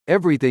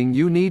everything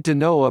you need to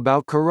know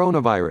about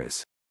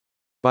coronavirus.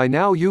 By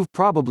now you've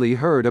probably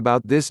heard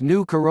about this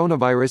new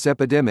coronavirus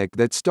epidemic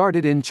that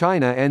started in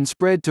China and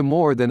spread to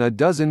more than a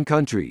dozen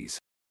countries.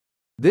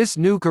 This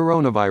new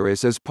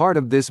coronavirus is part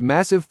of this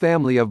massive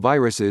family of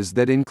viruses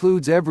that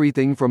includes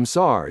everything from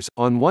SARS,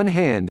 on one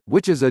hand,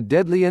 which is a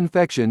deadly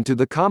infection, to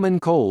the common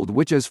cold,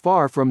 which is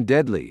far from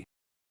deadly.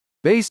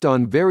 Based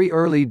on very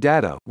early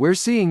data, we're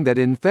seeing that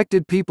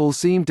infected people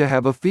seem to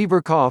have a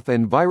fever, cough,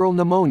 and viral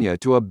pneumonia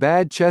to a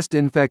bad chest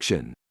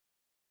infection.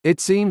 It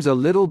seems a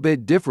little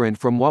bit different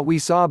from what we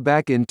saw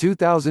back in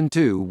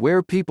 2002,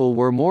 where people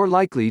were more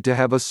likely to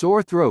have a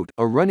sore throat,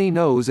 a runny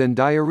nose, and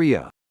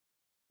diarrhea.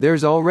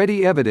 There's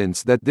already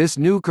evidence that this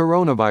new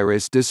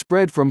coronavirus does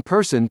spread from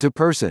person to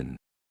person.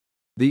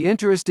 The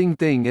interesting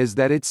thing is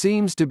that it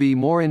seems to be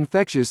more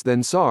infectious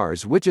than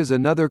SARS, which is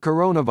another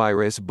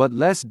coronavirus but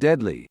less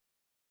deadly.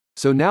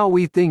 So now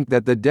we think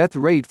that the death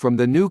rate from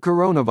the new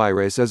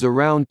coronavirus is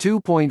around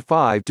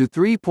 2.5 to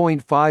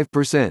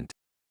 3.5%.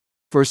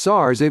 For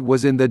SARS it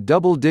was in the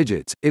double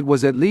digits, it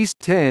was at least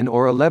 10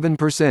 or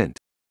 11%.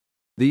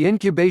 The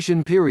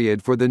incubation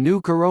period for the new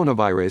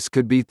coronavirus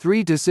could be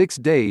 3 to 6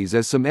 days,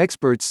 as some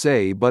experts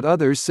say, but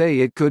others say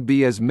it could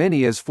be as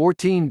many as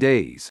 14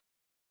 days.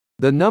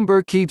 The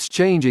number keeps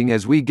changing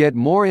as we get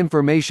more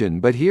information,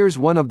 but here's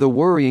one of the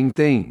worrying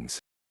things.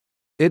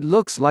 It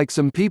looks like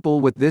some people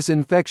with this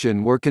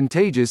infection were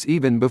contagious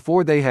even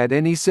before they had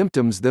any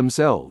symptoms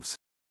themselves.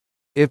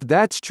 If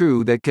that's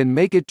true, that can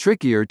make it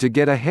trickier to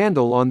get a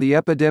handle on the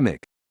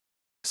epidemic.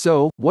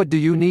 So, what do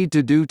you need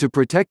to do to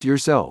protect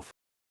yourself?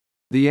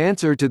 The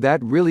answer to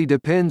that really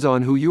depends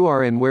on who you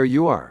are and where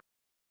you are.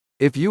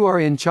 If you are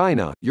in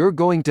China, you're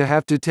going to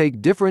have to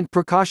take different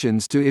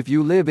precautions to if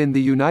you live in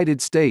the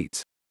United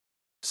States.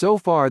 So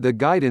far, the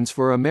guidance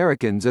for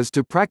Americans is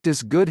to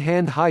practice good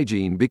hand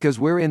hygiene because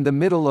we're in the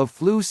middle of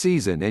flu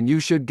season, and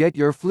you should get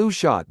your flu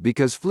shot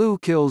because flu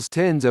kills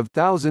tens of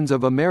thousands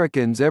of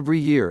Americans every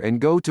year. And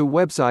go to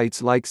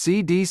websites like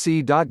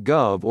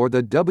cdc.gov or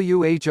the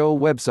WHO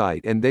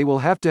website, and they will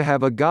have to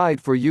have a guide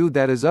for you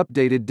that is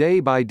updated day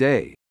by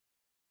day.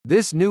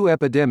 This new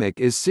epidemic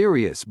is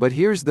serious, but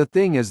here's the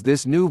thing: as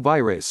this new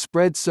virus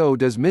spreads, so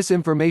does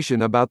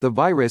misinformation about the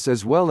virus,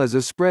 as well as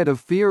a spread of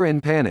fear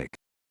and panic.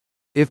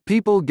 If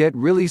people get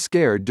really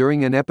scared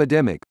during an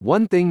epidemic,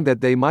 one thing that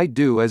they might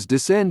do is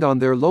descend on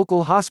their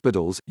local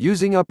hospitals,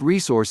 using up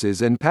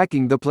resources and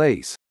packing the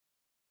place.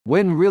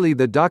 When really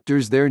the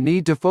doctors there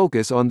need to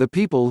focus on the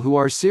people who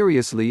are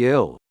seriously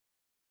ill.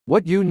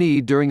 What you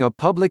need during a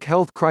public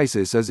health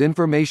crisis is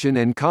information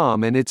and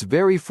calm, and it's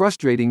very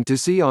frustrating to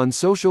see on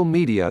social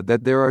media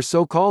that there are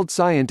so-called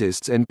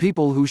scientists and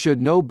people who should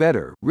know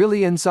better,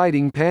 really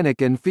inciting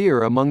panic and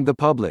fear among the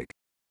public.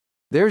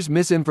 There's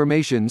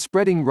misinformation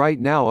spreading right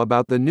now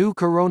about the new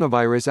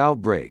coronavirus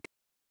outbreak.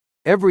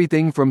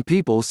 Everything from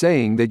people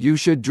saying that you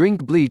should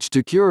drink bleach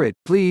to cure it.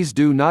 Please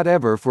do not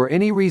ever for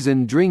any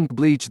reason drink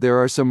bleach. There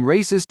are some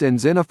racist and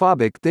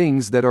xenophobic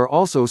things that are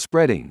also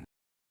spreading.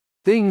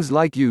 Things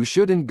like you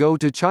shouldn't go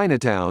to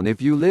Chinatown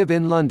if you live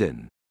in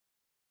London.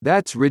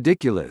 That's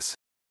ridiculous.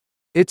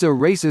 It's a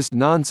racist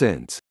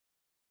nonsense.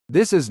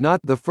 This is not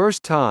the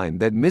first time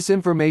that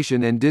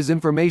misinformation and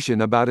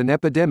disinformation about an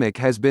epidemic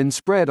has been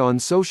spread on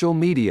social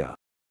media.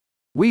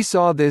 We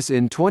saw this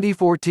in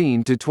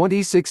 2014 to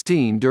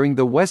 2016 during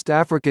the West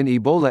African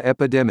Ebola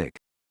epidemic.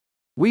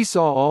 We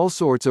saw all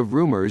sorts of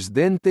rumors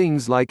then,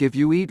 things like if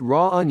you eat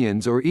raw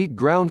onions or eat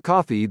ground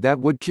coffee that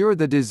would cure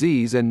the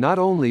disease, and not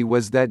only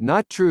was that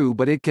not true,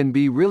 but it can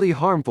be really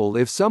harmful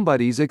if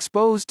somebody's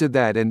exposed to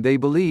that and they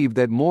believe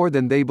that more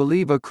than they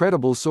believe a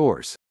credible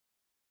source.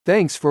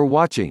 Thanks for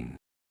watching.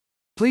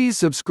 Please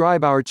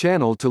subscribe our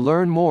channel to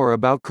learn more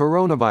about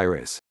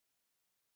coronavirus.